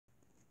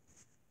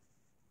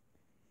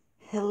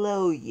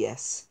Hello,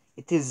 yes,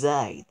 it is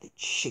I, the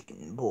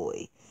chicken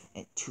boy,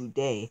 and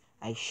today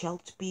I shall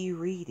be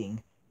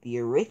reading the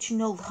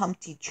original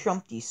Humpty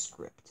Trumpty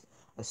script,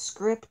 a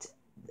script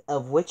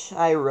of which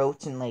I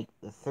wrote in like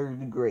the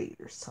third grade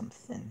or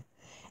something,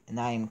 and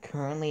I am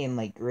currently in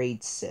like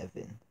grade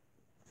 7.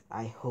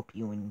 I hope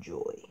you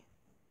enjoy.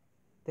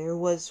 There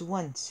was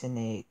once an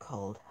egg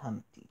called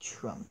Humpty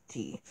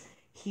Trumpty.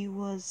 He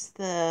was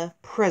the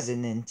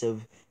president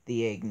of the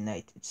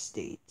United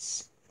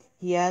States.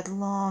 He had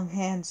long,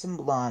 handsome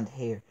blonde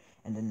hair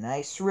and a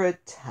nice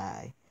red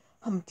tie.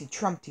 Humpty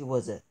Trumpty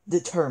was a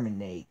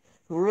determined egg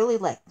who really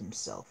liked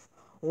himself.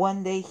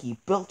 One day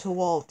he built a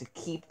wall to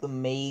keep the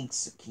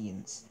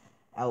Mexicans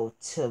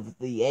out of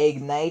the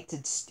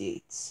United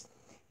States.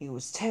 He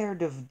was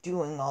tired of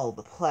doing all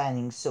the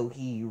planning, so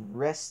he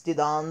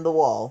rested on the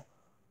wall.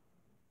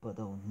 But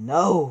oh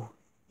no,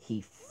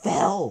 he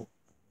fell.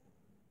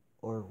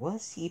 Or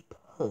was he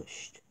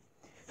pushed?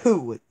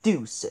 Who would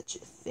do such a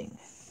thing?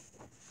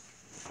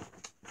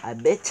 I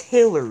bet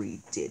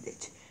Hillary did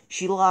it.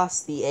 She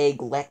lost the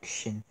egg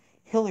election.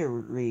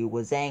 Hillary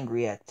was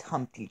angry at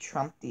Humpty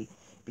Trumpty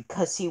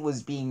because he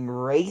was being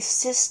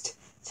racist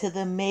to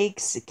the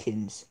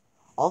Mexicans.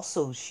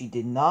 Also, she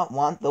did not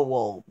want the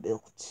wall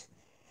built.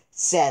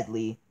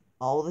 Sadly,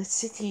 all the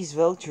city's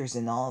voters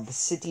and all the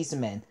city's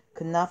men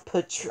could not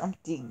put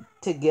Trumpty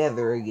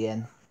together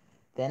again.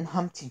 Then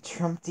Humpty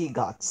Trumpty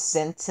got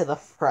sent to the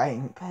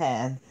frying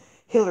pan.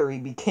 Hillary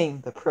became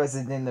the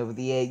president of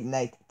the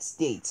United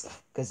States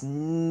because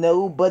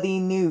nobody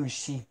knew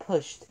she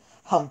pushed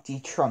Humpty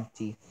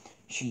Trumpty.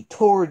 She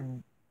tore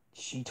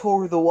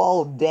the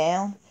wall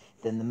down.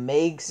 Then the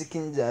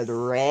Mexicans had a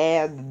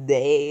rad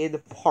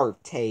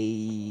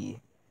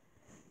party.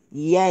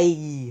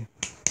 Yay!